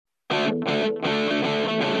Welcome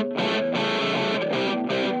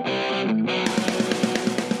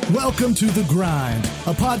to The Grind,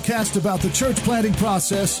 a podcast about the church planting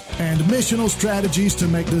process and missional strategies to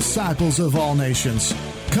make disciples of all nations.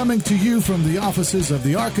 Coming to you from the offices of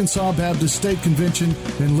the Arkansas Baptist State Convention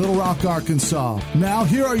in Little Rock, Arkansas. Now,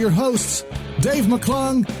 here are your hosts, Dave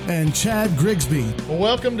McClung and Chad Grigsby. Well,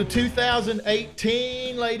 welcome to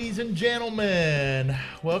 2018, ladies and gentlemen.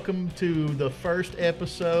 Welcome to the first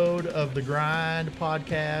episode of The Grind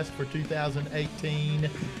podcast for 2018.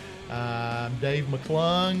 I'm Dave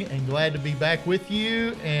McClung and glad to be back with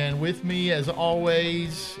you. And with me, as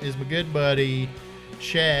always, is my good buddy,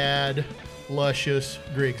 Chad Luscious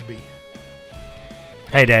Grigsby.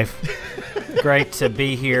 Hey, Dave. Great to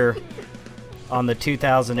be here on the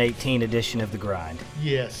 2018 edition of The Grind.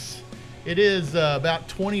 Yes. It is about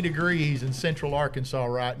 20 degrees in central Arkansas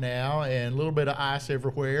right now and a little bit of ice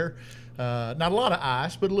everywhere. Not a lot of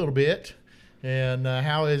ice, but a little bit. And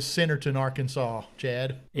how is Centerton, Arkansas,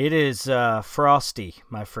 Chad? It is frosty,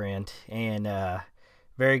 my friend, and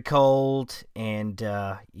very cold. And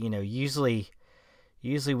usually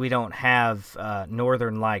we don't have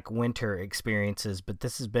northern-like winter experiences, but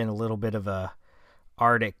this has been a little bit of a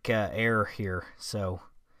Arctic air here, so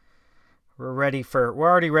we're already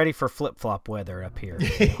ready for flip-flop weather up here.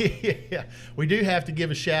 So. Yeah, we do have to give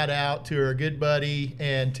a shout out to our good buddy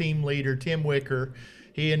and team leader Tim Wicker.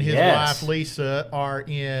 He and his wife, Lisa, are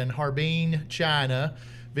in Harbin, China,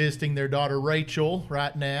 visiting their daughter, Rachel,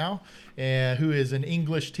 right now, who is an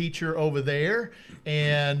English teacher over there.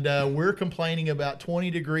 And we're complaining about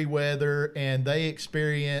 20-degree weather, and they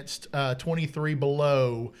experienced 23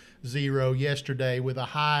 below zero yesterday with a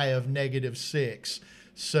high of -6.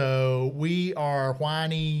 So we are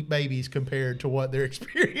whiny babies compared to what they're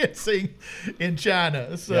experiencing in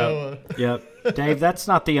China. So, Yep. Dave, that's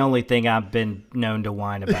not the only thing I've been known to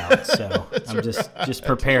whine about. So I'm just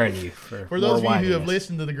preparing you for those of you whininess. who have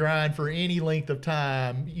listened to The Grind for any length of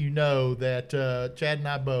time, you know that Chad and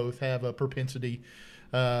I both have a propensity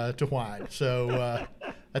to whine. So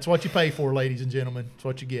that's what you pay for, ladies and gentlemen. That's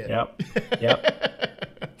what you get. Yep.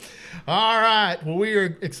 All right. Well, we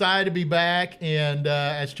are excited to be back. And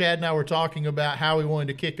as Chad and I were talking about how we wanted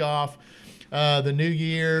to kick off the new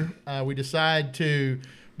year, we decided to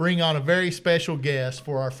bring on a very special guest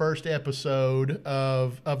for our first episode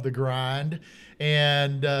of The Grind,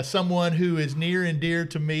 and someone who is near and dear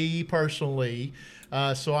to me personally.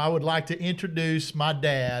 So I would like to introduce my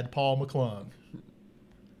dad, Paul McClung.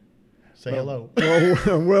 Say hello.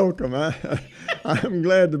 Well, welcome. I'm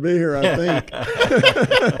glad to be here, I think.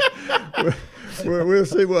 We'll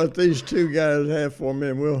see what these two guys have for me,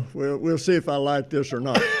 and we'll see if I like this or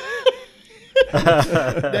not.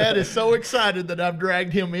 Dad is so excited that I've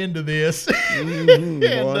dragged him into this. And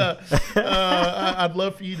I'd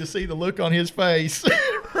love for you to see the look on his face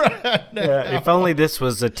right now. Yeah, if only this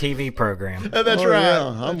was a TV program. That's right.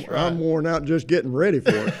 Yeah, I'm worn out just getting ready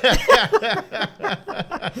for it.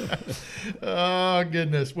 Oh,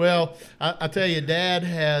 goodness. Well, I tell you, Dad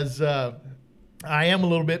has I am a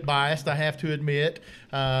little bit biased, I have to admit,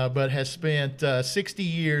 but has spent 60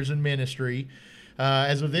 years in ministry.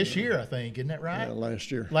 As of this year, I think. Isn't that right? Yeah,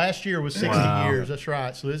 last year. Last year was 60 years. That's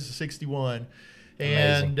right. So this is 61.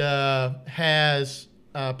 Amazing. And has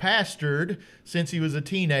pastored since he was a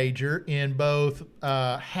teenager in both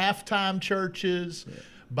halftime churches,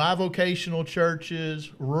 bivocational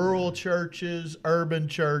churches, rural churches, urban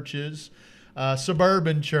churches,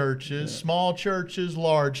 suburban churches, small churches,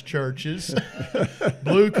 large churches,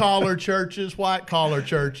 blue-collar churches, white-collar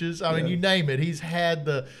churches. I mean, you name it. He's had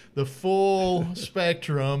the full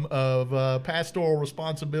spectrum of pastoral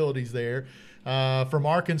responsibilities there, from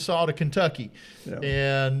Arkansas to Kentucky.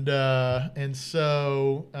 Yeah. And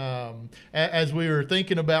so as we were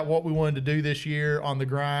thinking about what we wanted to do this year on The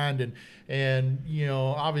Grind, and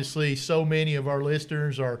obviously so many of our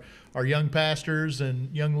listeners are young pastors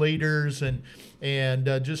and young leaders, and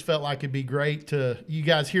just felt like it'd be great to, you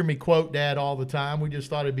guys hear me quote Dad all the time. We just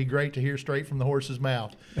thought it'd be great to hear straight from the horse's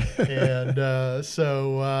mouth. And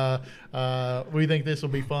so we think this will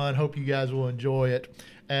be fun. Hope you guys will enjoy it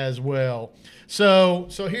as well. So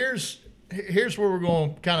here's where we're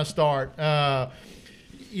going to kind of start.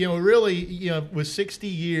 With 60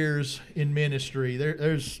 years in ministry,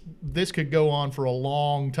 this could go on for a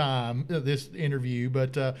long time, this interview,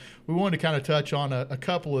 but we wanted to kind of touch on a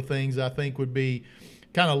couple of things I think would be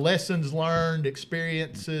kind of lessons learned,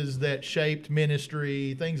 experiences that shaped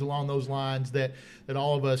ministry, things along those lines that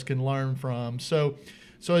all of us can learn from. So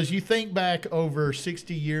as you think back over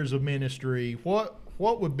 60 years of ministry, what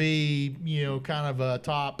would be, kind of a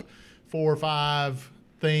top 4 or 5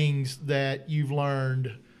 things that you've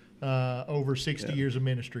learned over 60 years of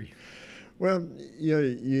ministry? Well,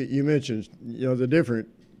 you mentioned the different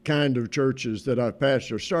kind of churches that I've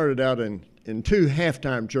pastored. Started out in 2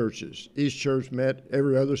 halftime churches. Each church met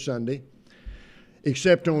every other Sunday,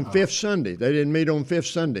 except on Fifth Sunday. They didn't meet on Fifth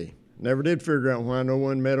Sunday. Never did figure out why no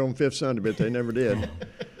one met on Fifth Sunday, but they never did.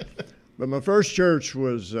 But my first church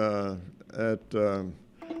was at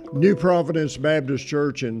New Providence Baptist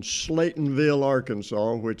Church in Slaytonville,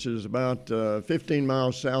 Arkansas, which is about 15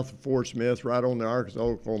 miles south of Fort Smith, right on the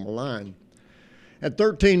Arkansas-Oklahoma line. Had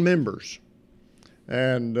 13 members,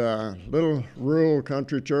 and little rural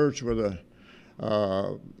country church with a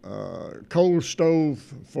coal stove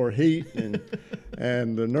for heat,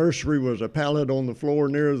 and the nursery was a pallet on the floor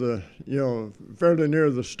near the, fairly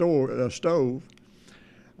near the stove.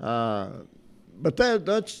 But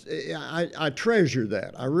that's I treasure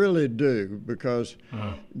that. I really do, because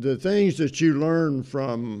the things that you learn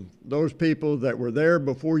from those people that were there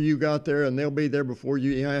before you got there, and they'll be there before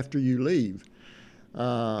you after you leave.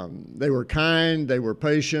 They were kind. They were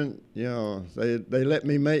patient. They let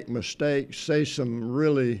me make mistakes, say some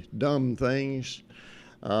really dumb things,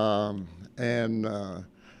 and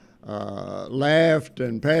laughed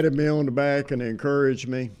and patted me on the back and encouraged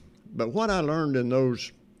me. But what I learned in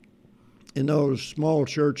those small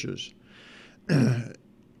churches,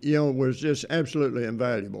 was just absolutely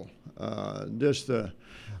invaluable. Just the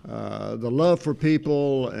love for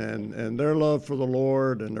people and their love for the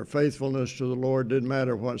Lord and their faithfulness to the Lord. Didn't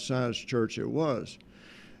matter what size church it was.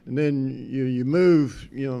 And then you move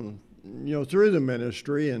through the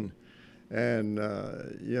ministry, and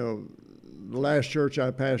the last church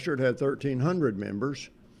I pastored had 1,300 members.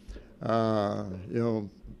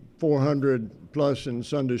 400 plus in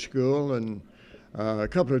Sunday school, and a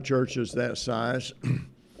couple of churches that size.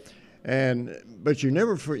 But you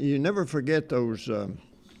never forget those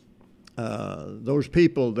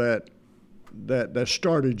people that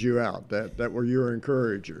started you out, that were your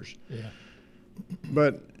encouragers. Yeah.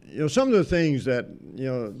 But some of the things that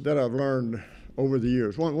I've learned over the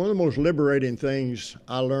years. One of the most liberating things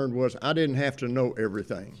I learned was I didn't have to know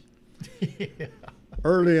everything. Yeah.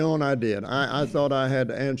 Early on, I did. I thought I had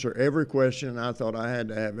to answer every question. I thought I had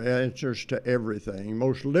to have answers to everything.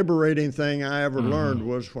 Most liberating thing I ever learned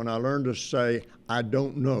was when I learned to say, I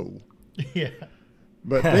don't know. Yeah.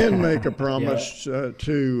 But then make a promise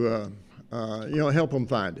to help them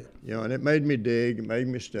find it. And it made me dig, it made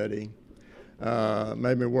me study,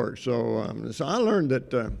 made me work. So I learned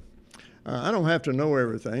that I don't have to know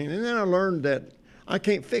everything. And then I learned that I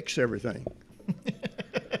can't fix everything.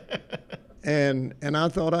 And I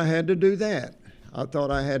thought I had to do that. I thought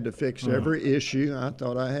I had to fix every issue. I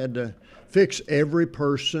thought I had to fix every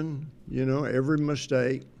person, every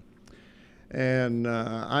mistake. And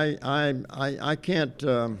I can't,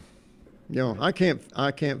 I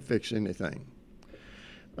can't fix anything.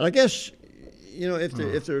 But I guess,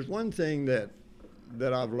 if there's one thing that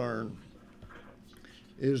I've learned,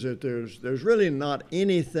 is that there's really not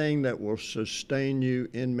anything that will sustain you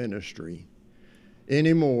in ministry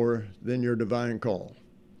any more than your divine call.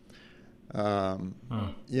 When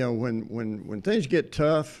things get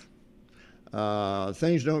tough,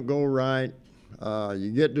 things don't go right,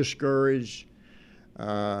 you get discouraged.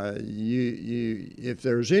 If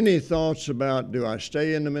there's any thoughts about, do I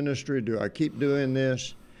stay in the ministry? Do I keep doing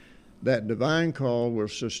this? That divine call will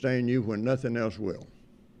sustain you when nothing else will.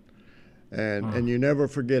 And you never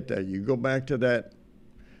forget that. You go back to that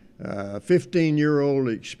 15-year-old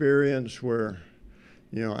experience where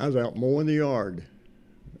I was out mowing the yard,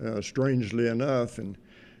 strangely enough, and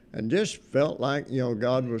just felt like,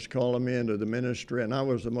 God was calling me into the ministry, and I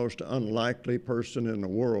was the most unlikely person in the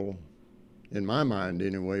world, in my mind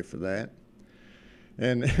anyway, for that.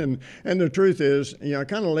 And the truth is, I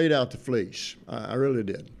kind of laid out the fleece. I really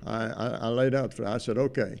did. I laid out the fleece. I said,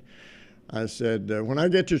 okay. I said, when I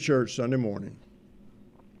get to church Sunday morning,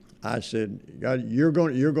 I said, God, you're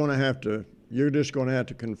just going to have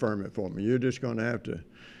to confirm it for me. You're just going to have to,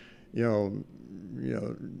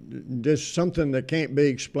 just something that can't be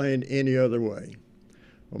explained any other way.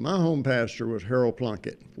 Well, my home pastor was Harold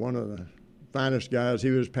Plunkett, one of the finest guys.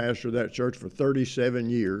 He was pastor of that church for 37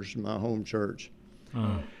 years, my home church.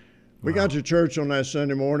 We got to church on that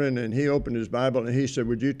Sunday morning, and he opened his Bible, and he said,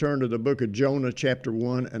 would you turn to the book of Jonah, chapter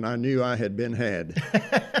 1? And I knew I had been had.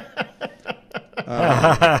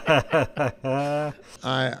 I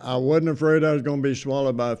wasn't afraid I was going to be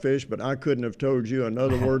swallowed by a fish, but I couldn't have told you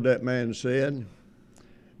another word that man said.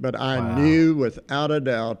 But I knew without a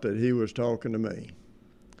doubt that he was talking to me.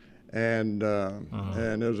 And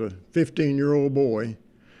as a 15-year-old boy,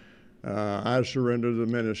 I surrendered the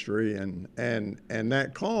ministry, and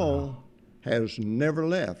that call has never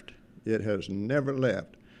left. It has never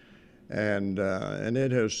left. And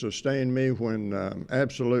it has sustained me when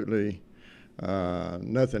absolutely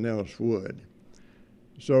nothing else would.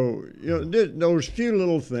 So, those few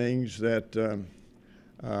little things that,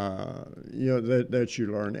 that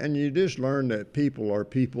you learn. And you just learn that people are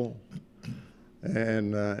people.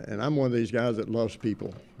 And I'm one of these guys that loves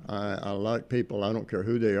people. I like people. I don't care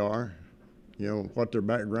who they are, what their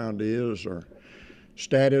background is or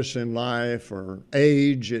status in life or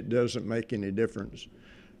age. It doesn't make any difference.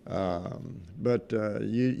 But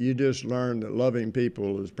you just learn that loving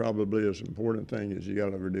people is probably as important thing as you got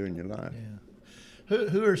to ever do in your life. Yeah.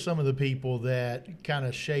 Who are some of the people that kind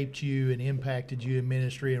of shaped you and impacted you in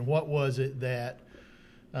ministry, and what was it that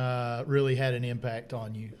really had an impact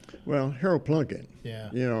on you? Well, Harold Plunkett, yeah,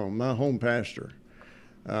 my home pastor.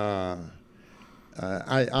 I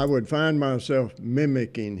would find myself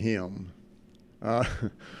mimicking him.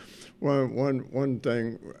 One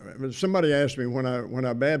thing, somebody asked me when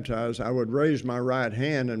I baptized, I would raise my right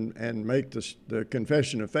hand and make the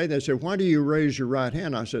confession of faith. They said, "Why do you raise your right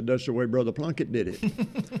hand?" I said, "That's the way Brother Plunkett did it."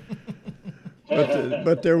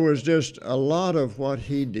 But there was just a lot of what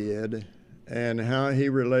he did and how he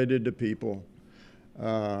related to people,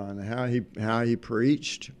 and how he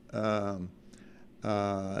preached.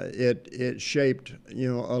 It shaped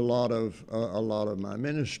a lot of my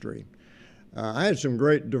ministry. I had some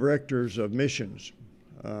great directors of missions.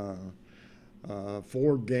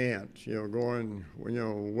 Ford Gant, going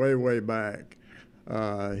way back.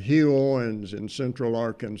 Hugh Owens in Central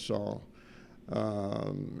Arkansas.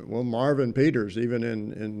 Marvin Peters, even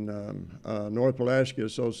in North Pulaski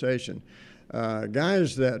Association.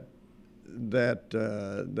 Guys that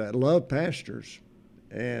love pastors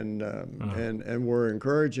and were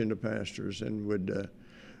encouraging to pastors and would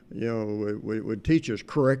would teach us,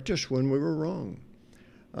 correct us when we were wrong.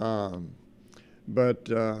 But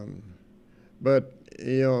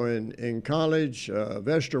in college,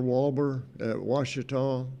 Vester Walber at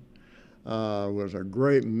Ouachita was a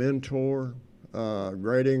great mentor,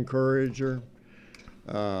 great encourager.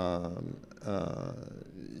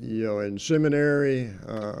 In seminary,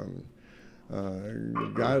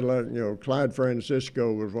 guy like Clyde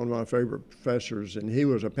Francisco was one of my favorite professors, and he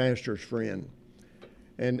was a pastor's friend.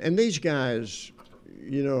 And these guys,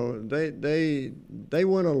 they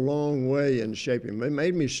went a long way in shaping me. They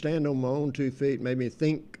made me stand on my own 2 feet, made me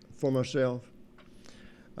think for myself.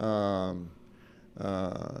 Not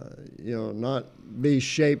be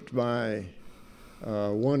shaped by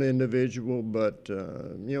one individual, but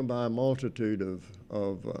by a multitude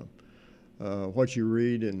of what you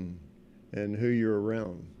read and who you're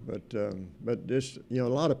around. But this, a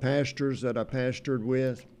lot of pastors that I pastored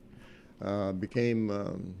with became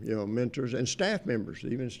mentors, and staff members,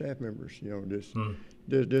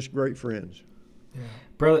 just great friends. Yeah.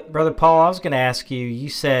 Brother Paul, I was going to ask you. You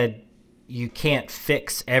said you can't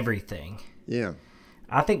fix everything. Yeah.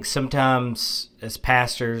 I think sometimes as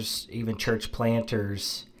pastors, even church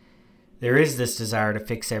planters, there is this desire to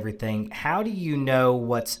fix everything. How do you know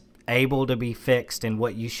what's able to be fixed and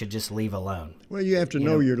what you should just leave alone? Well, you have to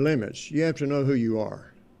know your limits. You have to know who you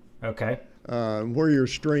are. Okay. Where your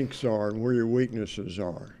strengths are and where your weaknesses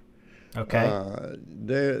are. Okay.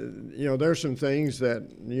 There's some things that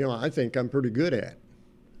I think I'm pretty good at.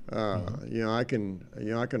 I can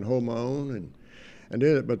hold my own and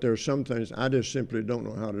do it, but there's some things I just simply don't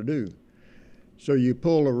know how to do. So you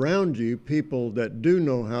pull around you people that do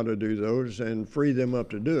know how to do those and free them up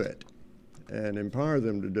to do it, and empower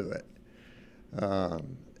them to do it.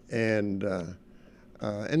 And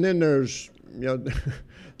then there's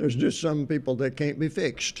there's just some people that can't be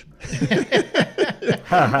fixed.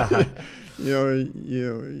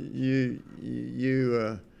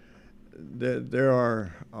 There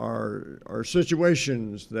are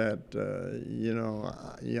situations that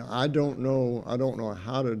I don't know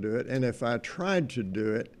how to do it, and if I tried to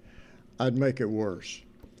do it, I'd make it worse.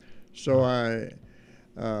 So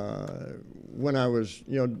when I was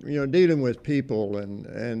dealing with people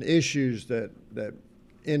and issues that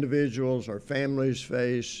individuals or families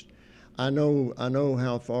face, I know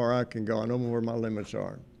how far I can go. I know where my limits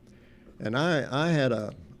are. And I had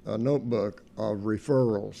a notebook of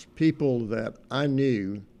referrals, people that I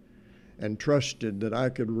knew and trusted that I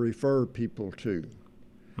could refer people to.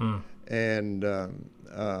 And that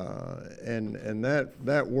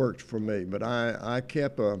worked for me. But I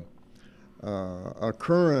kept a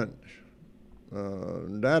current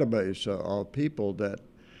database of people that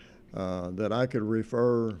I could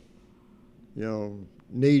refer,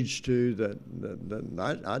 needs to that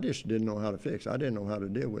I just didn't know how to fix. I didn't know how to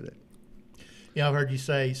deal with it. I've heard you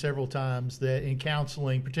say several times that in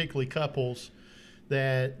counseling, particularly couples,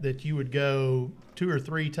 that you would go 2 or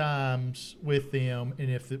 3 times with them, and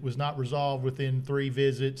if it was not resolved within 3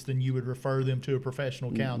 visits, then you would refer them to a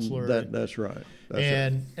professional counselor. That's right.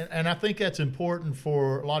 And I think that's important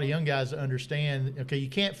for a lot of young guys to understand. Okay, you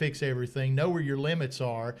can't fix everything. Know where your limits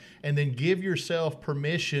are, and then give yourself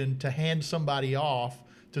permission to hand somebody off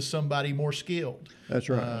to somebody more skilled. That's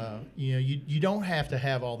right. You don't have to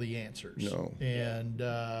have all the answers. No. And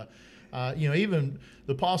even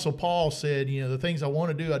the Apostle Paul said, the things I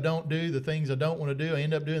want to do, I don't do. The things I don't want to do, I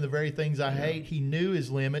end up doing the very things I hate. He knew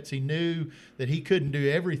his limits. He knew that he couldn't do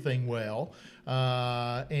everything well.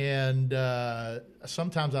 And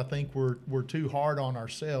sometimes I think we're too hard on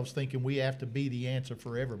ourselves, thinking we have to be the answer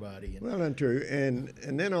for everybody. Well, that's true.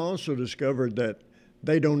 And then I also discovered that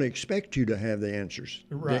they don't expect you to have the answers.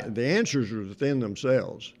 Right. The answers are within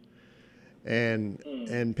themselves.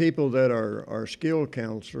 And people that are skilled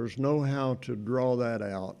counselors know how to draw that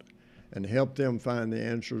out and help them find the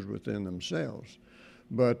answers within themselves.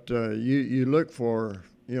 But you look for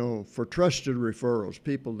trusted referrals,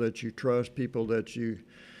 people that you trust, people that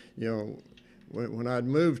when I'd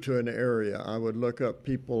move to an area, I would look up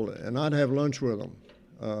people and I'd have lunch with them,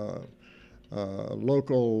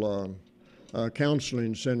 local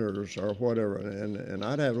counseling centers or whatever, and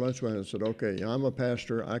I'd have lunch with them and said, okay, I'm a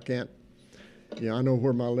pastor, I can't. I know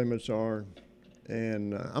where my limits are,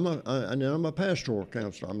 and I'm a pastoral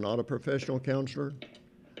counselor. I'm not a professional counselor.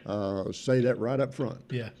 Say that right up front.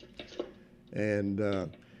 Yeah. And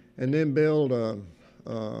then build a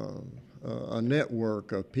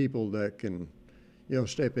network of people that can,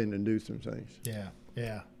 step in and do some things. Yeah.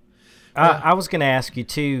 Yeah. I was going to ask you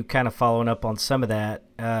too, kind of following up on some of that.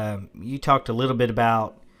 You talked a little bit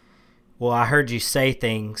about. Well, I heard you say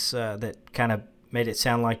things that kind of made it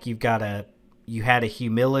sound like you had a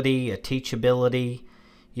humility, a teachability,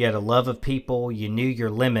 you had a love of people, you knew your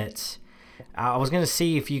limits. I was going to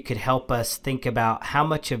see if you could help us think about how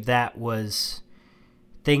much of that was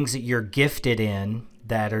things that you're gifted in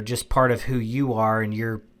that are just part of who you are and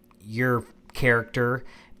your character,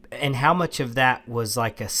 and how much of that was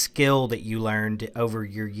like a skill that you learned over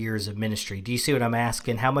your years of ministry. Do you see what I'm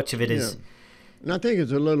asking? How much of it is? And I think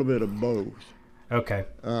it's a little bit of both. Okay.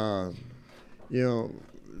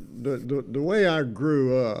 The way I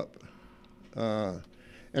grew up,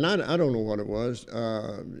 and I don't know what it was.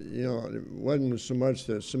 It wasn't so much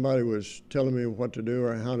that somebody was telling me what to do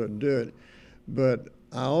or how to do it, but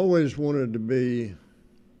I always wanted to be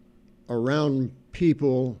around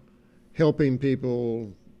people, helping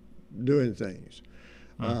people, doing things.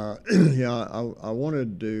 I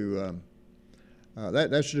wanted to.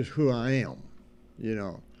 That's just who I am.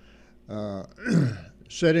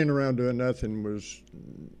 Sitting around doing nothing was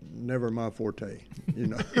never my forte,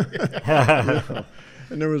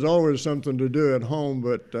 And there was always something to do at home,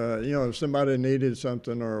 but if somebody needed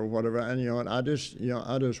something or whatever, and I just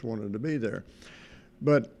wanted to be there.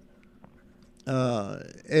 But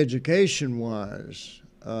education-wise,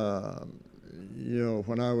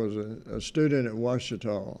 when I was a student at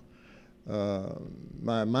Ouachita,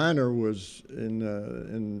 my minor was in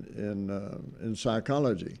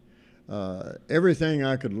psychology. Everything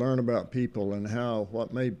I could learn about people and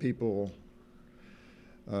what made people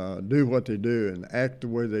do what they do and act the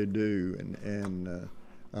way they do, and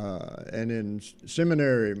in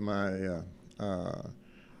seminary,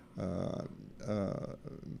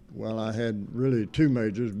 I had really 2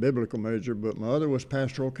 majors, biblical major, but my other was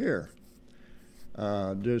pastoral care.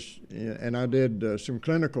 And I did some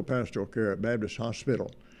clinical pastoral care at Baptist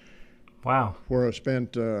Hospital. Wow. Where I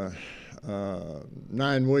spent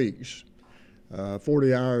 9 weeks,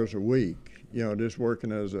 40 hours a week, just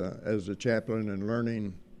working as a chaplain and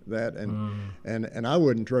learning that, and I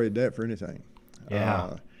wouldn't trade that for anything.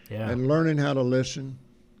 Yeah. And learning how to listen.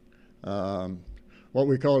 What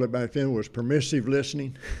we called it back then was permissive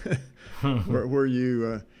listening, where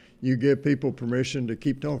you give people permission to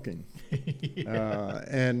keep talking.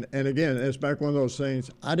 And again, it's back one of those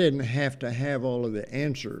things. I didn't have to have all of the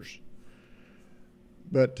answers,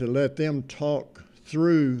 but to let them talk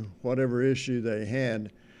through whatever issue they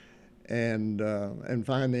had, and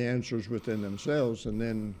find the answers within themselves, and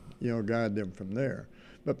then guide them from there.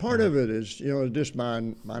 But part of it is just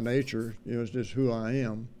my nature. It's just who I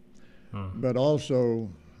am. But also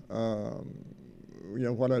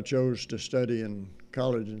what I chose to study in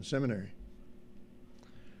college and seminary.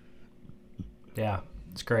 Yeah,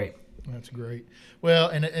 it's great. That's great. Well,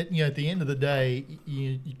 and at the end of the day,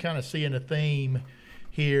 you kind of seeing a theme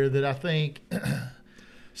here that I think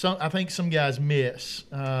some guys miss.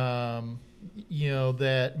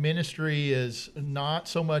 that ministry is not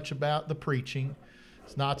so much about the preaching.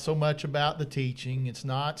 It's not so much about the teaching. It's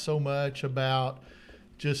not so much about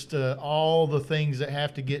just all the things that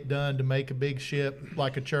have to get done to make a big ship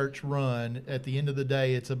like a church run. At the end of the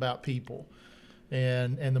day, it's about people.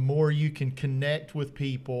 And the more you can connect with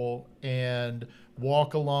people and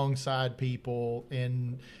walk alongside people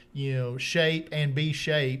and, shape and be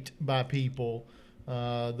shaped by people,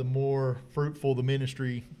 the more fruitful the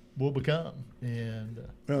ministry will become. And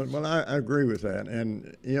well, I agree with that.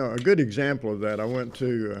 And, a good example of that, I went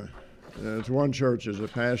to one church as a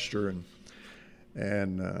pastor,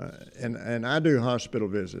 and I do hospital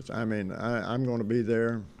visits. I mean, I'm going to be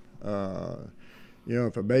there.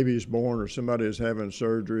 If a baby is born or somebody is having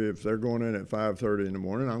surgery, if they're going in at 5:30 in the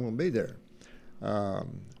morning, I'm going to be there. I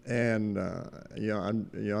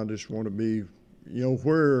just want to be,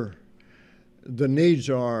 where the needs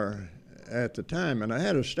are at the time. And I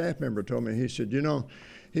had a staff member told me, he said, you're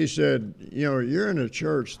in a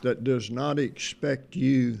church that does not expect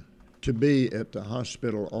you to be at the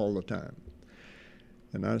hospital all the time.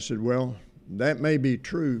 And I said, well, that may be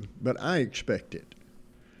true, but I expect it.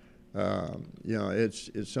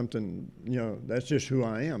 It's something, that's just who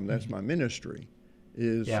I am. That's my ministry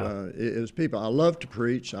is people. I love to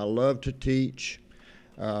preach. I love to teach.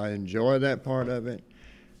 I enjoy that part of it.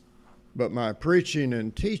 But my preaching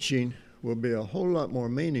and teaching will be a whole lot more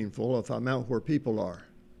meaningful if I'm out where people are.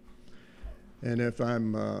 And if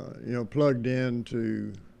I'm, plugged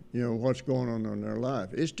into, what's going on in their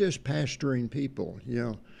life. It's just pastoring people,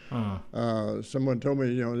 Someone told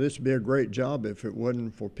me, this would be a great job if it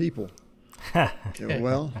wasn't for people.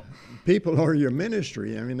 Well, people are your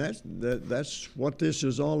ministry. I mean, that's what this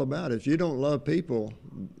is all about. If you don't love people,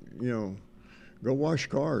 go wash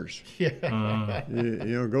cars. Yeah.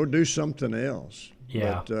 Go do something else.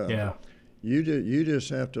 Yeah. But, you just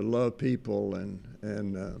have to love people and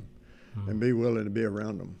be willing to be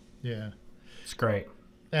around them. Yeah. It's great.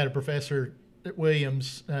 I had a professor at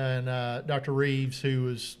Williams and Dr. Reeves, who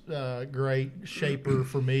was a great shaper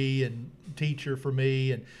for me and teacher for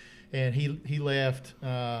me, and he left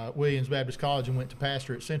Williams Baptist College and went to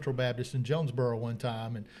pastor at Central Baptist in Jonesboro one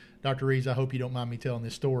time. And Dr. Reeves, I hope you don't mind me telling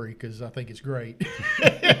this story because I think it's great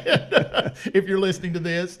if you're listening to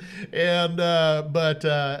this. And but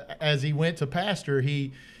as he went to pastor,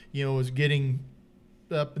 he was getting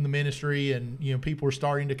up in the ministry, and people were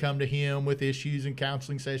starting to come to him with issues and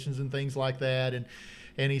counseling sessions and things like that.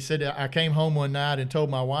 And he said, I came home one night and told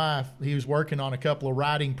my wife, he was working on a couple of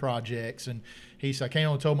writing projects, and he said, I came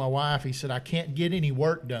home and told my wife, he said, I can't get any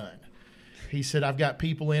work done. He said, I've got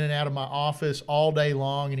people in and out of my office all day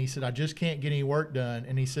long, and he said, I just can't get any work done.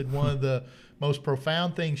 And he said, one of the most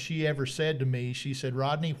profound things she ever said to me, she said,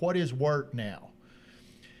 Rodney, what is work now?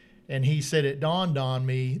 And he said, it dawned on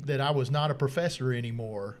me that I was not a professor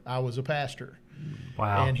anymore. I was a pastor.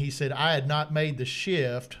 Wow. And he said, I had not made the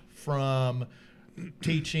shift from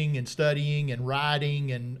teaching and studying and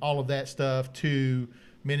writing and all of that stuff to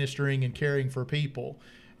ministering and caring for people.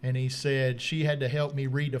 And he said, she had to help me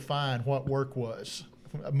redefine what work was,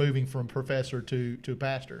 moving from professor to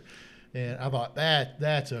pastor. And I thought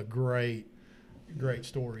that's a great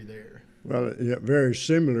story there. Well, yeah, very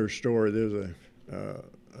similar story. There's a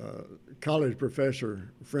college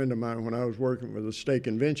professor, a friend of mine, when I was working with the state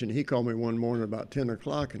convention, he called me one morning about 10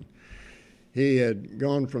 o'clock, and he had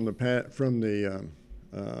gone from the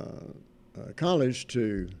college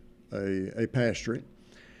to a pastorate.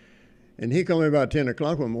 And he called me about 10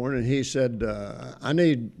 o'clock one morning, and he said, I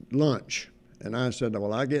need lunch. And I said,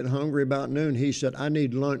 well, I get hungry about noon. He said, I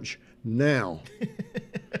need lunch now.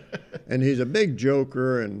 And he's a big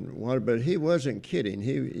joker, but he wasn't kidding.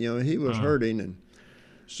 He was hurting, and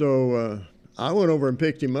so I went over and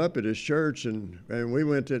picked him up at his church, and we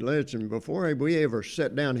went to lunch. And before we ever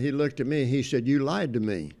sat down, he looked at me. He said, "You lied to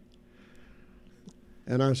me."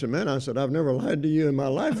 And I said, "Man," I said, "I've never lied to you in my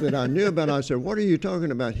life that I knew about." I said, "What are you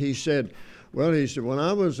talking about?" He said, "Well," he said, "when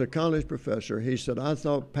I was a college professor," he said, "I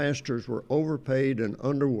thought pastors were overpaid and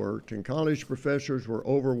underworked, and college professors were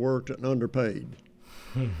overworked and underpaid."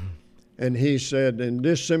 And he said, and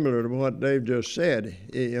this similar to what Dave just said,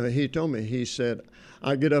 he told me, he said,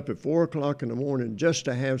 I get up at 4 o'clock in the morning just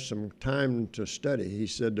to have some time to study. He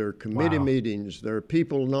said, there are committee meetings, there are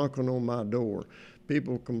people knocking on my door,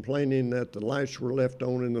 people complaining that the lights were left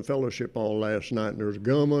on in the fellowship hall last night, and there's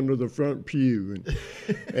gum under the front pew.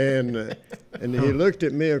 And he looked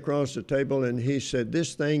at me across the table, and he said,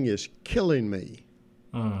 this thing is killing me.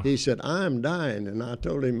 He said, I'm dying. And I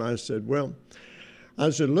told him, I said, well, I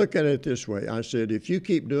said, look at it this way. I said, if you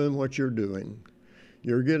keep doing what you're doing,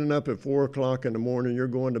 You're getting up at 4 o'clock in the morning. You're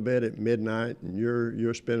going to bed at midnight, and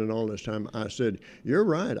you're spending all this time. I said, you're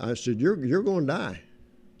right. I said, you're going to die.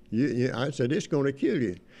 I said, it's going to kill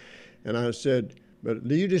you. And I said, but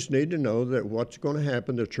you just need to know that what's going to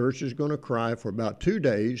happen, the church is going to cry for about 2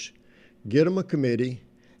 days, get them a committee,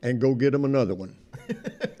 and go get them another one.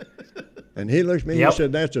 And he looked at me, He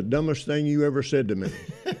said, that's the dumbest thing you ever said to me.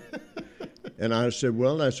 And I said,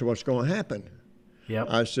 well, that's what's going to happen. Yep.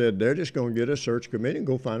 I said, they're just going to get a search committee and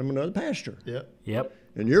go find them another pastor. Yep.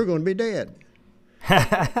 And you're going to be dead.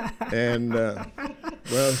 And,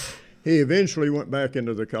 well, he eventually went back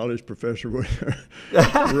into the college professor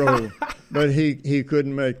role, but he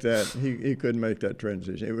couldn't make that. He couldn't make that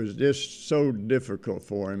transition. It was just so difficult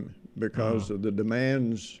for him because of the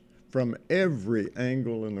demands from every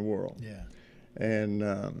angle in the world. Yeah.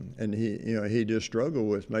 And he just struggled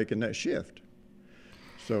with making that shift.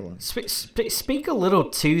 So speak a little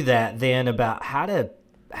to that then about how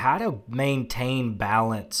to maintain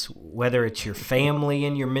balance, whether it's your family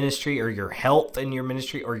in your ministry or your health in your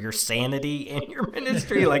ministry or your sanity in your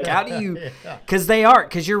ministry. Like, how do you,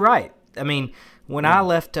 because you're right. I mean, when I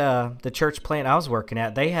left the church plant I was working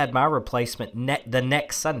at, they had my replacement the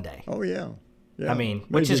next Sunday. Oh, yeah. I mean,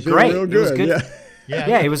 which is great. It was good.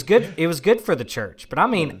 Yeah, it was good. It was good for the church. But I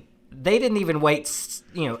mean, they didn't even wait,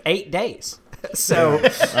 8 days. So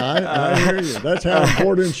I hear you. That's how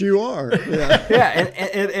important you are. Yeah,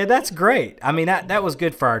 and that's great. I mean, that was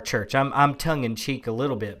good for our church. I'm tongue in cheek a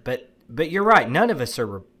little bit, but you're right. None of us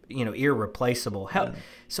are irreplaceable.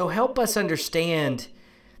 So help us understand.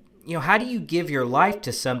 How do you give your life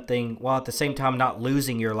to something while at the same time not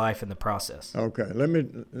losing your life in the process? Okay, let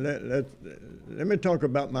me talk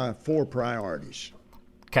about my 4 priorities.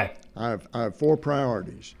 Okay, I have 4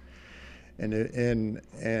 priorities, and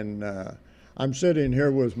I'm sitting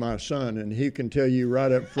here with my son, and he can tell you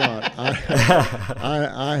right up front,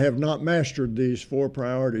 I have not mastered these 4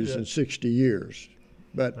 priorities in 60 years.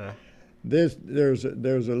 But there's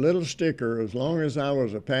a little sticker, as long as I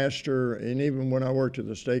was a pastor, and even when I worked at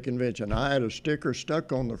the state convention, I had a sticker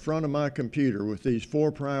stuck on the front of my computer with these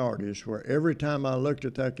 4 priorities, where every time I looked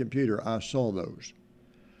at that computer, I saw those.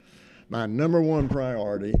 My number 1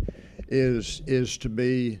 priority is to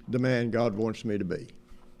be the man God wants me to be.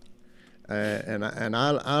 And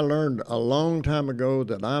I learned a long time ago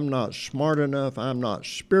that I'm not smart enough, I'm not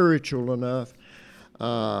spiritual enough,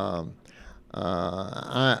 I'm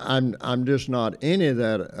just not any of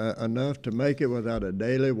that enough to make it without a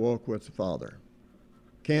daily walk with the Father.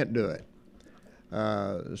 Can't do it.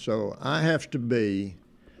 So I have to be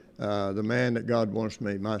the man that God wants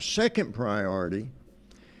me. My second priority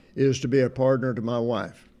is to be a partner to my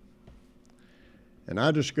wife. And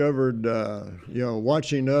I discovered,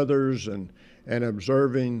 watching others and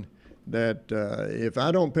observing that if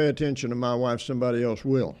I don't pay attention to my wife, somebody else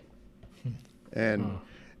will. And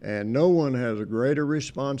no one has a greater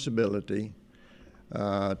responsibility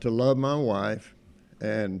to love my wife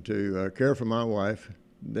and to care for my wife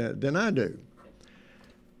than I do.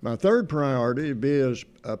 My third priority would be as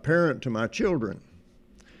a parent to my children.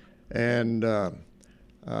 And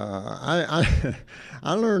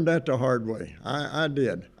I learned that the hard way. I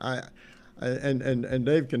did. And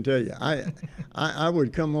Dave can tell you, I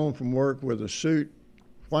would come home from work with a suit,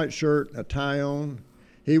 white shirt, a tie on.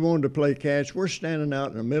 He wanted to play catch. We're standing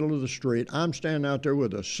out in the middle of the street. I'm standing out there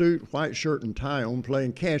with a suit, white shirt, and tie on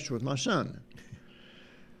playing catch with my son.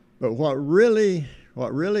 But what really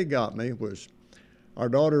got me was our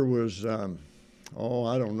daughter was, I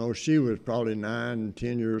don't know, she was probably 9,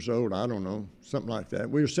 10 years old. I don't know, something like that.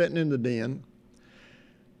 We were sitting in the den,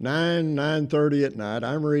 9:30 at night.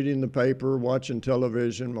 I'm reading the paper, watching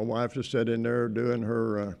television. My wife is sitting there doing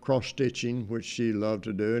her cross-stitching, which she loved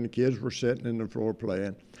to do, and the kids were sitting in the floor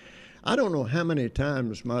playing. I don't know how many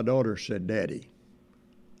times my daughter said, "Daddy."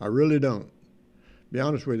 I really don't. Be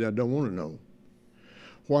honest with you, I don't want to know.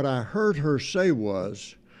 What I heard her say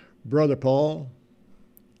was, "Brother Paul."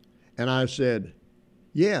 And I said,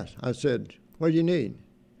 "Yes." I said, "What do you need?"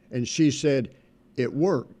 And she said, "It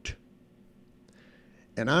worked."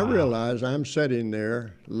 And I realized I'm sitting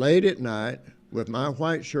there late at night with my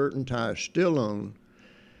white shirt and tie still on,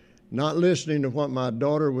 not listening to what my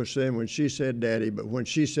daughter was saying when she said "Daddy," but when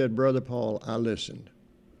she said "Brother Paul," I listened.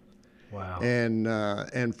 Wow.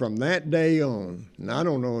 And from that day on, and I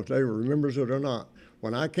don't know if they remembers it or not,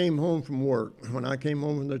 when I came home from work, when I came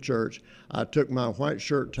home from the church, I took my white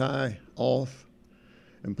shirt tie off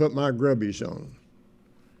and put my grubbies on.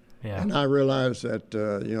 Yeah. And I realized that,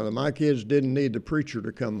 my kids didn't need the preacher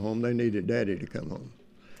to come home. They needed Daddy to come home.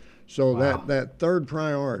 So that third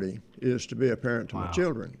priority is to be a parent to my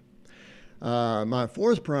children. My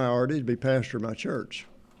fourth priority is to be pastor of my church.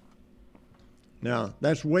 Now,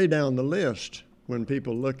 that's way down the list when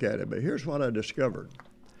people look at it, but here's what I discovered.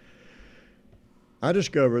 I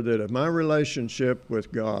discovered that if my relationship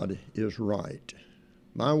with God is right,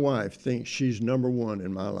 my wife thinks she's number one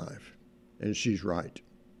in my life, and she's right.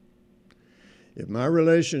 If my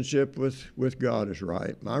relationship with God is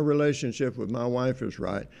right, my relationship with my wife is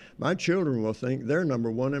right, my children will think they're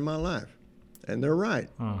number one in my life, and they're right.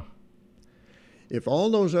 If all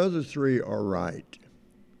those other three are right,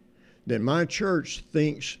 then my church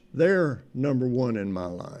thinks they're number one in my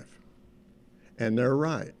life, and they're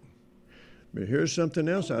right. But here's something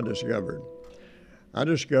else I discovered. I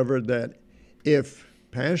discovered that if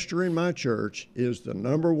pastoring my church is the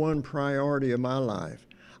number one priority of my life,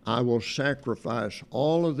 I will sacrifice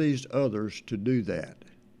all of these others to do that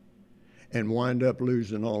and wind up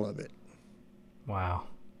losing all of it. Wow.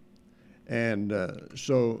 And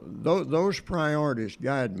so those priorities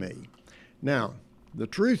guide me. Now, the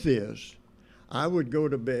truth is, I would go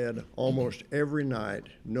to bed almost every night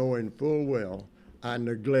knowing full well I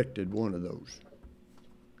neglected one of those.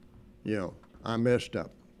 You know, I messed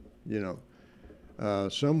up. You know,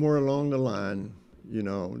 somewhere along the line, you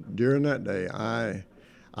know, during that day,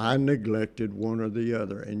 I neglected one or the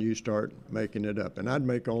other, and you start making it up. And I'd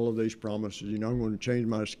make all of these promises. You know, I'm going to change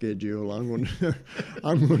my schedule. I'm going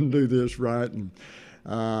to do this right, and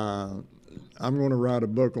I'm going to write a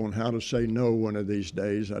book on how to say no one of these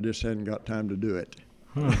days. I just hadn't got time to do it.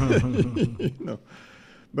 You know.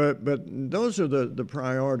 But those are the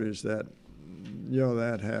priorities that, you know,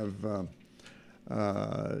 that have,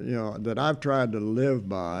 you know, that I've tried to live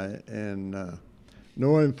by, and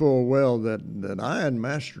knowing full well that I hadn't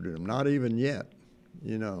mastered them, not even yet.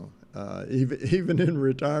 You know, even in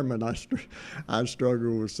retirement, I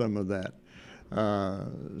struggle with some of that.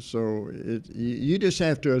 So you just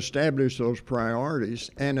have to establish those priorities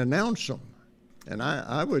and announce them. And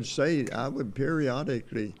I would say I would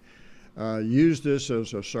periodically use this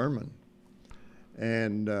as a sermon,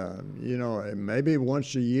 and you know, maybe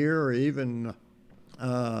once a year or even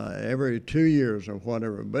every 2 years or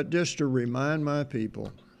whatever, but just to remind my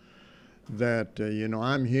people that you know,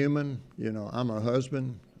 I'm human. You know, I'm a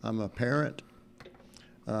husband, I'm a parent,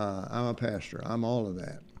 I'm a pastor, I'm all of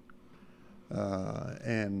that,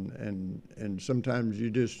 and sometimes you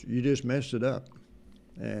just mess it up,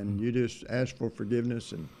 and you just ask for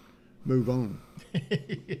forgiveness and move on.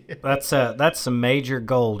 That's some major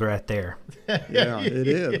gold right there. Yeah, it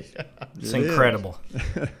is. It's incredible.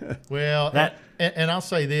 Well, and I'll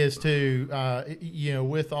say this too, you know,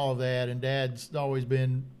 with all that, and Dad's always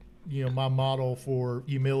been, you know, my model for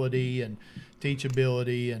humility and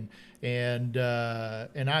teachability, and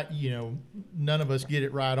I, you know, none of us get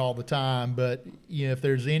it right all the time, but you know, if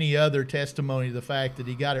there's any other testimony to the fact that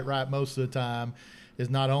he got it right most of the time, is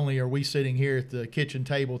not only are we sitting here at the kitchen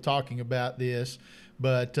table talking about this,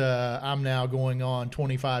 but I'm now going on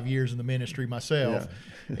 25 years in the ministry myself,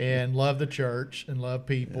 and love the church and love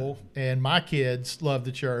people, and my kids love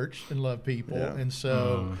the church and love people, and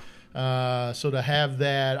so so to have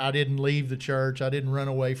that, I didn't leave the church, I didn't run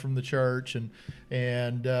away from the church, and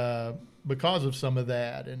because of some of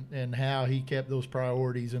that, and how he kept those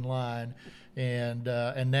priorities in line. And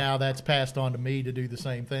now that's passed on to me to do the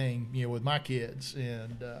same thing, you know, with my kids,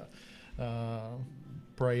 and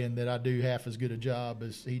praying that I do half as good a job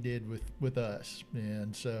as he did with us.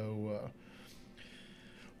 And so,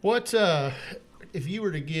 what if you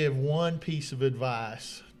were to give one piece of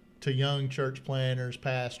advice to young church planners,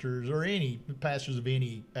 pastors, or any pastors of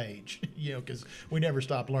any age, you know, because we never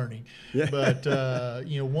stop learning. Yeah. But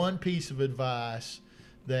you know, one piece of advice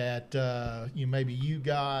that you maybe you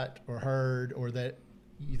got or heard, or that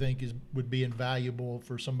you think would be invaluable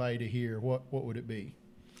for somebody to hear, what would it be?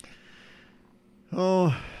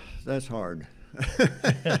 Oh, that's hard.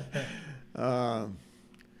 And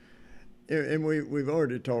we've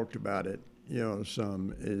already talked about it. You know,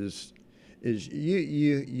 some is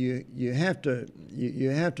you have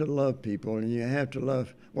to love people, and you have to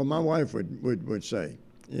love. Well, my wife would say,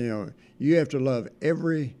 you know, you have to love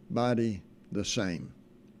everybody the same.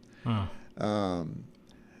 Whether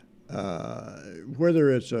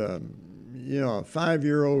it's a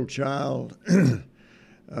 5-year-old child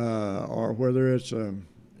or whether it's I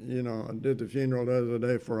did the funeral the other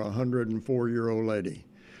day for a 104-year-old lady.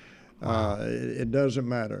 It doesn't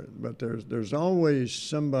matter, but there's always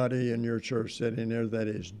somebody in your church sitting there that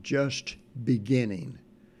is just beginning.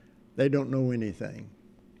 They don't know anything.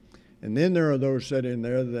 And then there are those sitting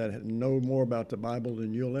there that know more about the Bible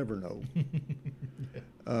than you'll ever know.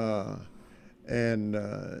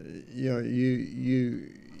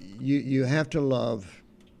 You have to love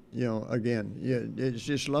again, it's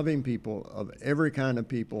just loving people, of every kind of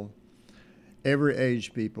people, every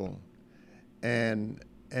age people, and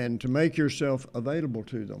to make yourself available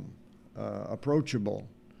to them, approachable.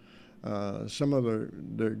 Some of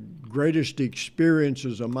the greatest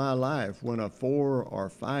experiences of my life, when a 4 or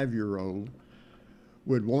 5-year-old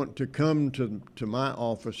would want to come to my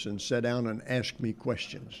office and sit down and ask me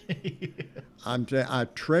questions. I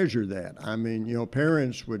treasure that. I mean,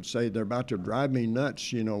 parents would say they're about to drive me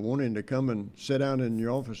nuts, wanting to come and sit down in your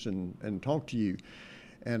office and talk to you.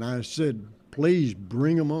 And I said, please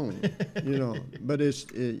bring them on, But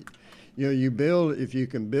if you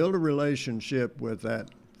can build a relationship with that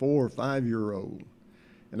 4 or 5-year-old,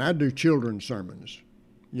 and I do children's sermons,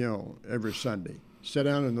 every Sunday. Sit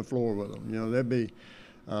down on the floor with them. There'd be,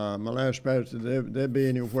 my last pastor, there'd be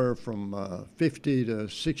anywhere from 50 to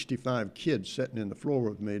 65 kids sitting in the floor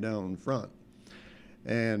with me down in front.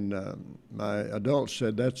 And my adults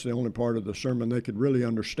said that's the only part of the sermon they could really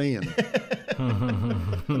understand.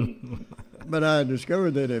 But I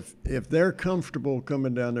discovered that if they're comfortable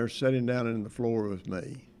coming down there, sitting down on the floor with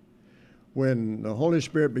me, when the Holy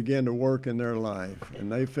Spirit began to work in their life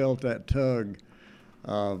and they felt that tug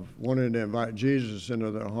of wanting to invite Jesus into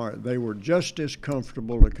their heart, they were just as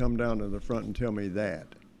comfortable to come down to the front and tell me that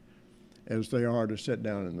as they are to sit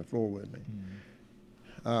down on the floor with me.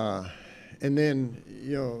 Mm-hmm. And then,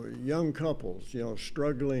 young couples,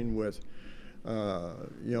 struggling with,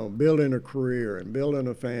 building a career and building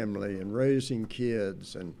a family and raising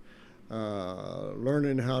kids and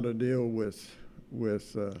learning how to deal with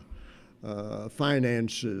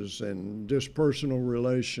finances and just personal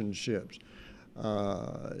relationships.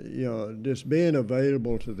 Just being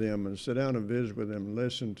available to them and sit down and visit with them and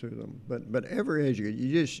listen to them. But every age,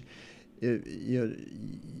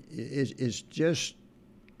 it's just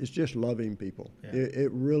loving people. Yeah.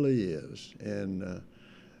 It really is. And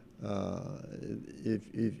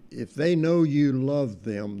if they know you love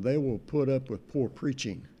them, they will put up with poor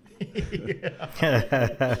preaching.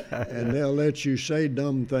 And they'll let you say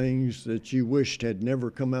dumb things that you wished had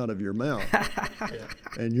never come out of your mouth.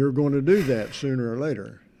 And you're going to do that sooner or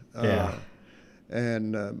later. But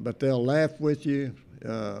they'll laugh with you.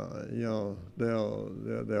 They'll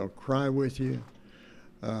cry with you.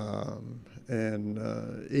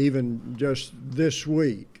 Even just this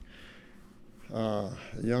week, a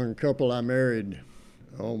young couple I married,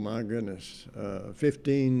 oh my goodness,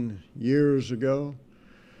 15 years ago.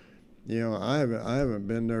 I haven't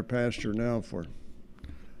been their pastor now for,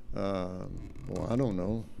 I don't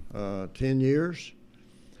know, 10 years.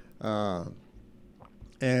 The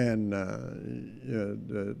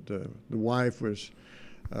wife was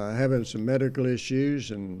having some medical issues,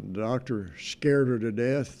 and the doctor scared her to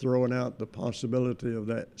death, throwing out the possibility of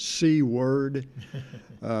that C word,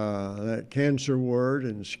 that cancer word,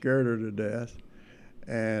 and scared her to death.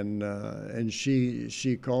 And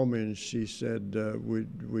she called me and she said,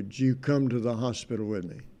 would you come to the hospital with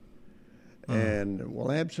me? And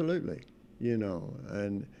well, absolutely,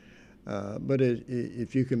 but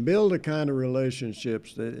if you can build a kind of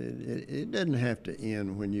relationships that it doesn't have to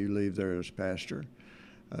end when you leave there as pastor.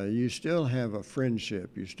 You still have a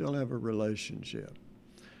friendship, you still have a relationship.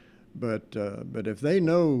 But if they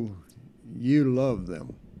know you love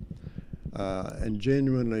them and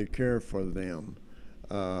genuinely care for them,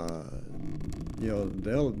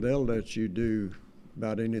 they'll let you do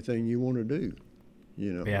about anything you want to do,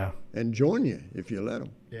 and join you if you let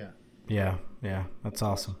them. Yeah. That's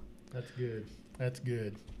awesome. That's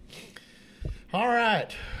good. All right.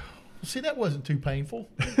 See, that wasn't too painful.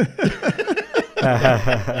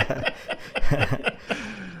 I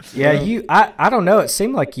don't know. It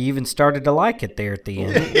seemed like you even started to like it there at the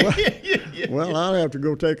end. Well, I'll have to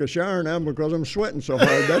go take a shower now because I'm sweating so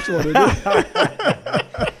hard. That's what it is.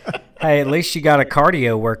 Hey, at least you got a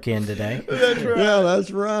cardio work in today. That's right. Yeah, that's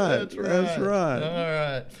right. That's right. All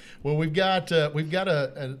right. Well, we've got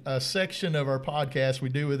a section of our podcast we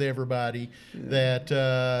do with everybody that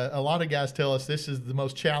a lot of guys tell us this is the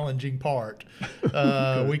most challenging part.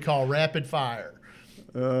 We call rapid fire.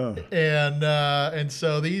 And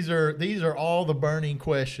so these are all the burning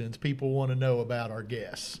questions people want to know about our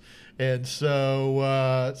guests. And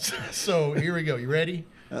so here we go. You ready?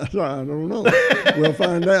 I don't know. We'll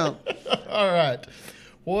find out. All right.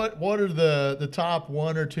 What are the top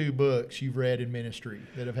 1 or 2 books you've read in ministry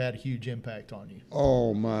that have had a huge impact on you?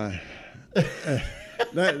 Oh my!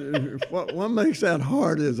 What makes that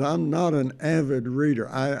hard is I'm not an avid reader.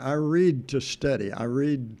 I read to study. I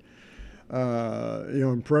read,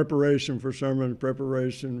 in preparation for sermon,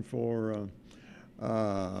 preparation for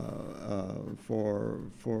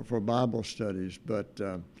Bible studies. But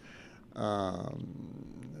Oh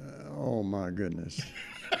my goodness.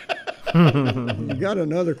 You got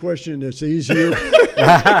another question that's easier?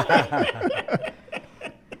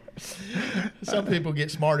 Some people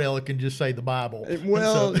get smart aleck and just say the Bible.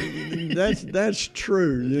 Well, that's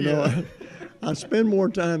true. You know, I spend more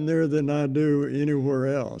time there than I do anywhere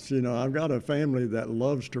else. You know, I've got a family that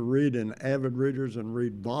loves to read and avid readers and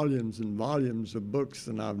read volumes and volumes of books,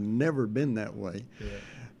 and I've never been that way. Yeah.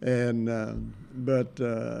 And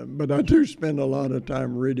but I do spend a lot of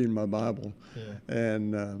time reading my Bible,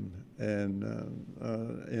 and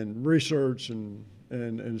research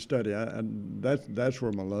and study. That's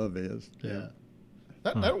where my love is. Yeah,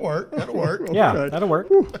 that'll work. That'll work. Okay. Yeah, that'll work.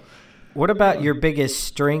 What about your biggest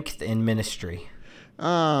strength in ministry?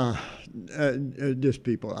 Just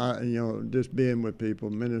people. Just being with people,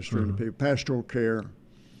 ministering to people, pastoral care.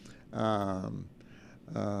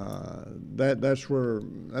 That's where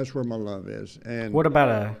my love is. And what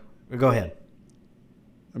about go ahead.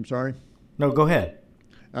 I'm sorry. No, go ahead.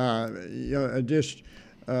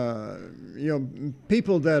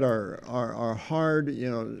 People that are hard. You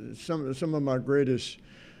know, some of my greatest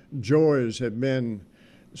joys have been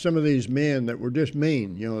some of these men that were just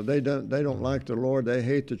mean. You know, they don't like the Lord. They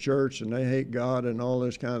hate the church and they hate God and all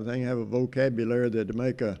this kind of thing. Have a vocabulary that to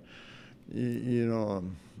make a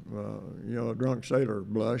drunk sailor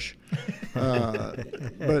blush.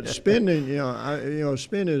 But spending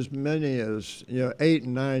spend as many as 8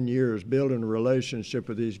 and 9 years building a relationship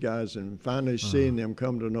with these guys and finally seeing them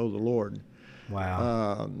come to know the Lord.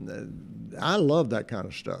 Wow. I love that kind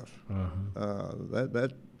of stuff.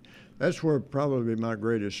 That's where probably my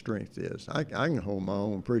greatest strength is. I can hold my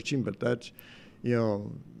own preaching, but that's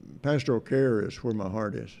pastoral care is where my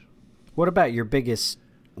heart is. What about your biggest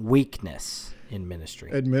weakness in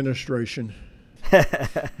ministry? Administration.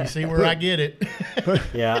 You see where I get it.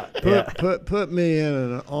 Put me in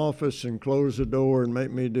an office and close the door and make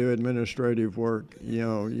me do administrative work.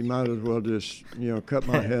 You might as well just cut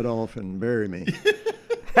my head off and bury me.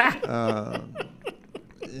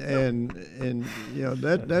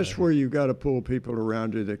 That's where you've got to pull people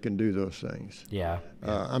around you that can do those things. Yeah.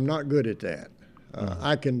 I'm not good at that.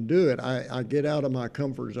 I can do it. I get out of my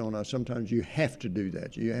comfort zone. Sometimes you have to do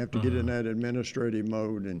that. You have to get in that administrative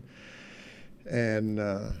mode and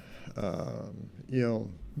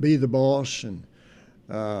be the boss and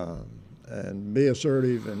be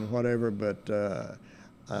assertive and whatever. But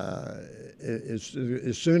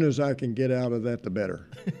as soon as I can get out of that, the better.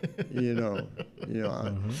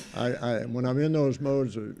 When I'm in those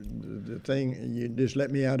modes, the thing, you just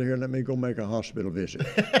let me out of here and let me go make a hospital visit.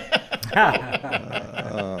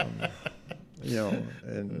 And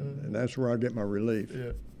that's where I get my relief.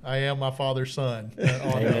 Yeah. I am my father's son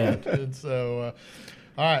on that. And so,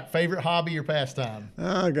 all right, favorite hobby or pastime?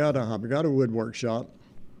 I got a hobby. Got a wood workshop.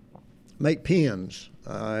 Make pens.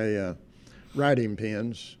 Writing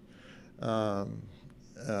pens. I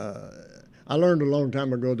learned a long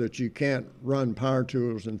time ago that you can't run power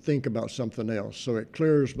tools and think about something else. So it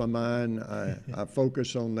clears my mind. I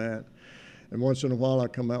focus on that. And once in a while I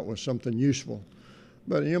come out with something useful.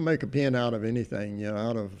 But make a pen out of anything,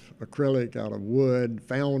 out of acrylic, out of wood,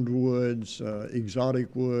 found woods, exotic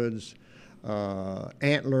woods,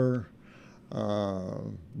 antler,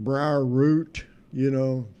 briar root,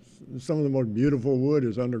 Some of the most beautiful wood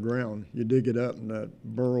is underground. You dig it up in that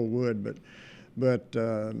burl wood, but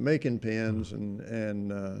making pens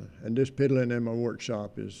and just piddling in my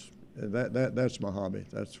workshop that's my hobby.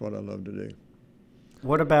 That's what I love to do.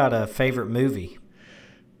 What about a favorite movie?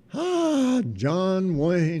 John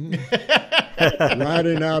Wayne,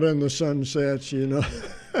 riding out in the sunsets,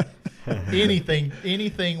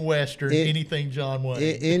 Anything Western, anything John Wayne.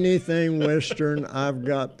 Anything Western. I've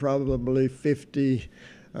got probably 50,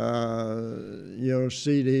 CDs,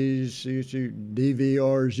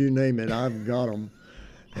 DVRs, you name it. I've got them.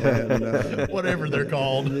 And, whatever they're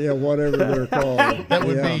called. Yeah, whatever they're called. That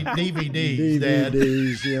would be DVDs, Dad.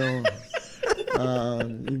 DVDs, you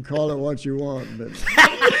can call it what you want, but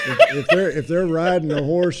if they're riding a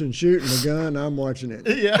horse and shooting a gun, I'm watching it.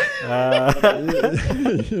 Yeah.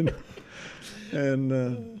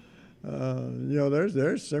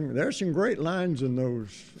 There's some great lines in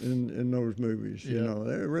those movies.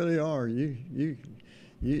 There really are. You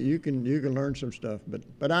can learn some stuff.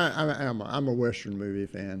 But I'm a Western movie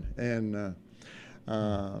fan, and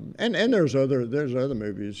there's other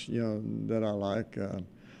movies that I like.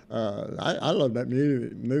 I love that movie,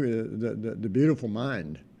 The Beautiful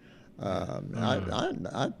Mind. I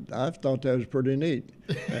thought that was pretty neat,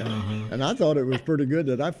 and I thought it was pretty good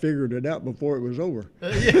that I figured it out before it was over.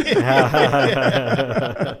 Yeah.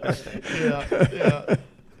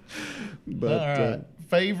 But all right.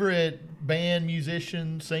 favorite band,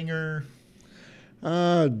 musician, singer?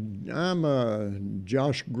 I'm a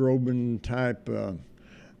Josh Groban type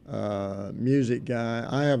music guy.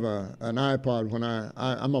 I have an iPod when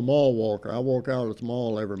I'm a mall walker. I walk out at the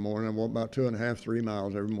mall every morning. I walk about 2.5, 3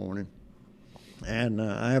 miles every morning. And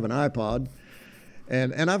I have an iPod,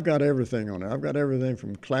 and I've got everything on it. I've got everything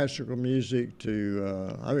from classical music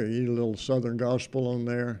to, I mean, a little Southern gospel on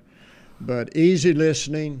there, but easy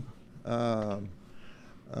listening. The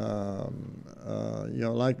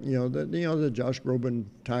Josh Groban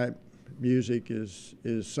type music is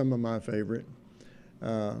some of my favorite.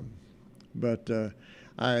 But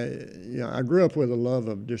I grew up with a love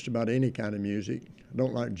of just about any kind of music. I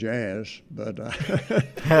don't like jazz, but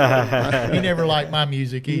he never liked my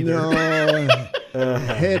music either. No,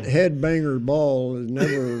 headbanger ball has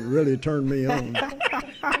never really turned me on.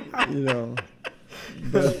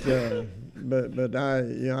 But I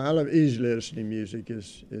love easy listening music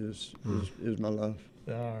is my love.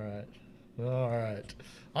 All right.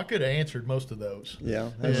 I could have answered most of those.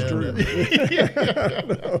 Yeah, that's true.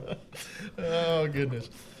 Oh, goodness.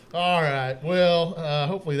 All right. Well,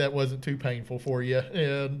 hopefully that wasn't too painful for you.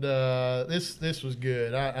 And this was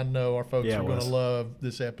good. I know our folks are going to love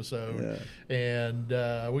this episode. Yeah.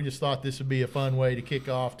 And we just thought this would be a fun way to kick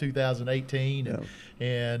off 2018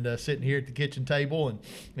 and sitting here at the kitchen table.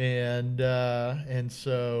 And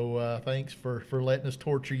so thanks for letting us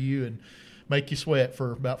torture you and make you sweat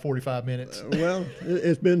for about 45 minutes. Well,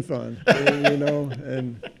 it's been fun,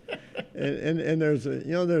 and there's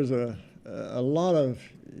a lot of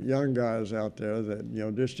young guys out there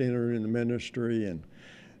that just entering in the ministry and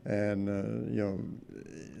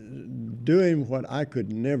doing what I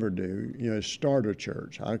could never do, start a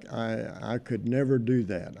church. I could never do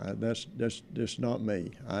that. That's just not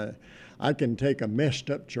me. I can take a messed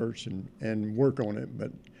up church and work on it,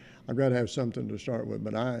 but I've got to have something to start with.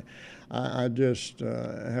 But I just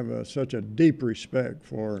have such a deep respect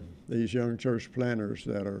for these young church planners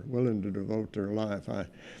that are willing to devote their life.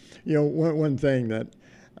 One thing that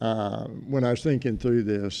when I was thinking through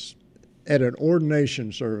this, at an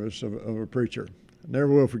ordination service of a preacher, I never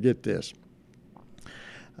will forget this.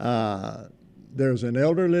 There's an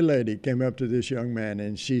elderly lady came up to this young man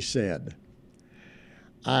and she said,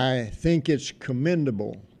 "I think it's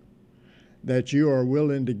commendable that you are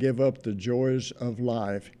willing to give up the joys of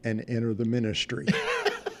life and enter the ministry."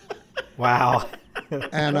 Wow.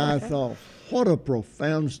 And I thought, what a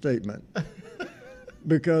profound statement.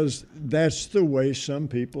 Because that's the way some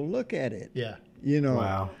people look at it. Yeah.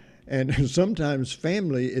 Wow. And sometimes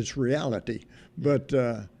family is reality. But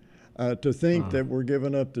to think that we're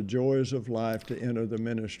giving up the joys of life to enter the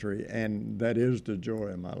ministry, and that is the joy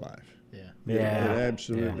of my life. Yeah. It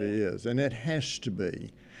absolutely is. And it has to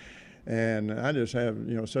be. And I just have,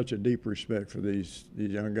 such a deep respect for these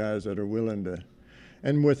young guys that are willing to,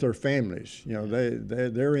 and with their families,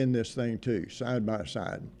 they're in this thing too, side by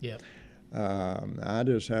side. Yeah. I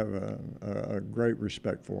just have a great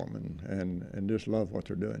respect for them and just love what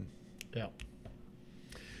they're doing. Yeah.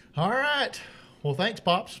 All right. Well, thanks,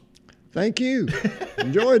 Pops. Thank you.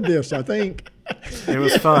 Enjoyed this, I think. It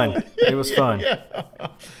was fun. Yeah.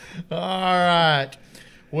 All right.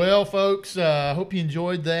 Well, folks, I hope you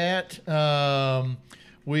enjoyed that.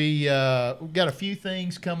 We've got a few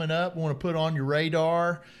things coming up we want to put on your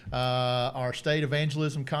radar. Our State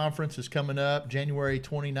Evangelism Conference is coming up January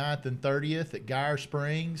 29th and 30th at Geyer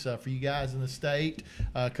Springs. For you guys in the state,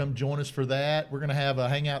 come join us for that. We're going to have a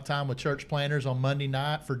hangout time with church planners on Monday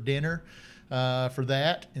night for dinner for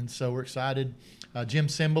that, and so we're excited. Jim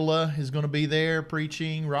Cimbala is going to be there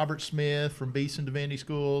preaching. Robert Smith from Beeson Divinity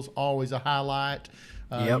Schools, always a highlight.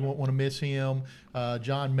 You won't want to miss him.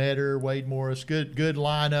 John Metter, Wade Morris, good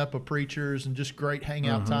lineup of preachers, and just great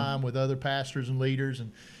hangout time with other pastors and leaders,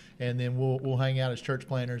 and then we'll hang out as church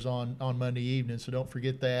planners on Monday evening. So don't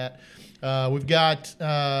forget that. We've got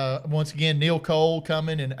once again Neil Cole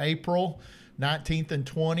coming in April 19th and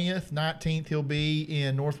 20th. 19th he'll be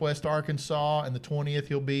in Northwest Arkansas, and the 20th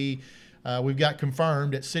he'll be. We've got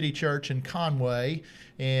confirmed at City Church in Conway,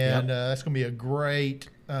 and that's going to be a great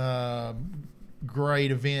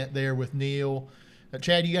event there with Neil.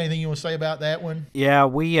 Chad, you got anything you want to say about that one? Yeah,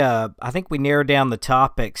 I think we narrowed down the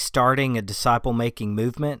topic, starting a disciple-making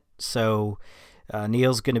movement. So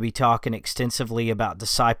Neil's going to be talking extensively about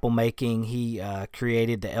disciple-making. He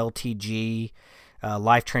created the LTG,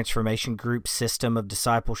 Life Transformation Group system of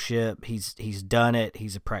discipleship. He's done it.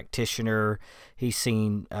 He's a practitioner. He's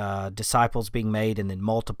seen disciples being made and then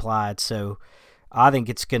multiplied. So I think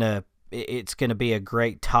it's going to be a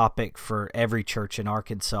great topic for every church in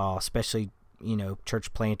Arkansas, especially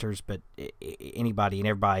church planters, but anybody and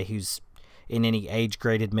everybody who's in any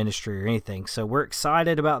age-graded ministry or anything. So we're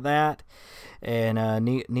excited about that. And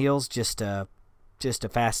Neil's just a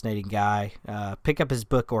fascinating guy. Pick up his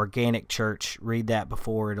book, Organic Church. Read that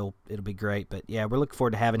before. It'll be great. But yeah, we're looking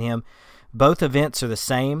forward to having him. Both events are the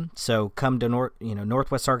same, so come to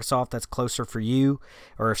Northwest Arkansas if that's closer for you,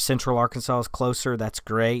 or if Central Arkansas is closer, that's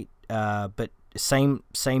great. But same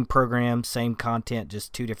program, same content,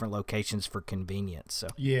 just two different locations for convenience. So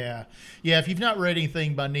yeah. If you've not read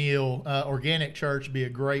anything by Neil, Organic Church would be a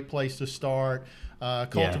great place to start.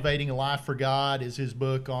 Cultivating a Life for God is his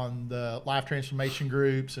book on the life transformation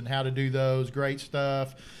groups and how to do those. Great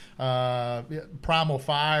stuff. Primal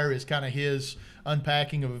Fire is kind of his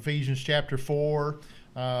unpacking of Ephesians chapter 4.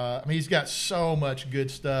 He's got so much good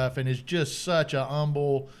stuff and is just such a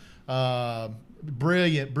humble,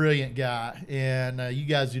 brilliant guy. And you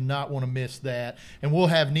guys do not want to miss that. And we'll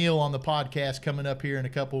have Neil on the podcast coming up here in a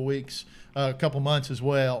couple of weeks, a couple months as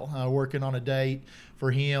well, working on a date for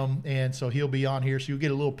him. And so he'll be on here. So you'll get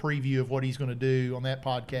a little preview of what he's going to do on that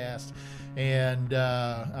podcast. And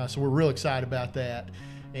so we're real excited about that.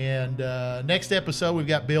 And next episode, we've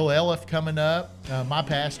got Bill Elliff coming up, my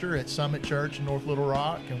pastor at Summit Church in North Little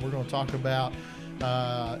Rock. And we're going to talk about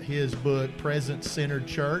his book, Presence-Centered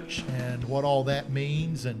Church, and what all that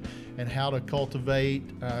means, and how to cultivate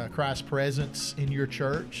Christ's presence in your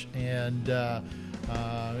church, and the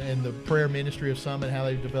prayer ministry of Summit, how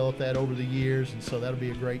they've developed that over the years. And so that'll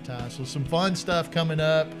be a great time. So some fun stuff coming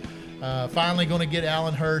up. Finally going to get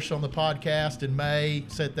Alan Hirsch on the podcast in May.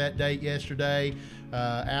 Set that date yesterday.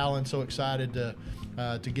 Alan, so excited to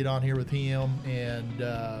get on here with him, and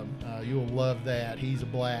you'll love that. He's a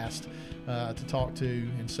blast to talk to.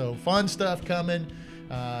 And so fun stuff coming.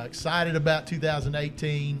 Excited about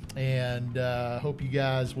 2018, and hope you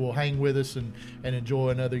guys will hang with us and enjoy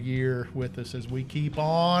another year with us as we keep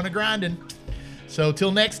on grinding. So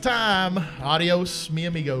till next time, adios, mi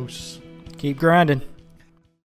amigos. Keep grinding.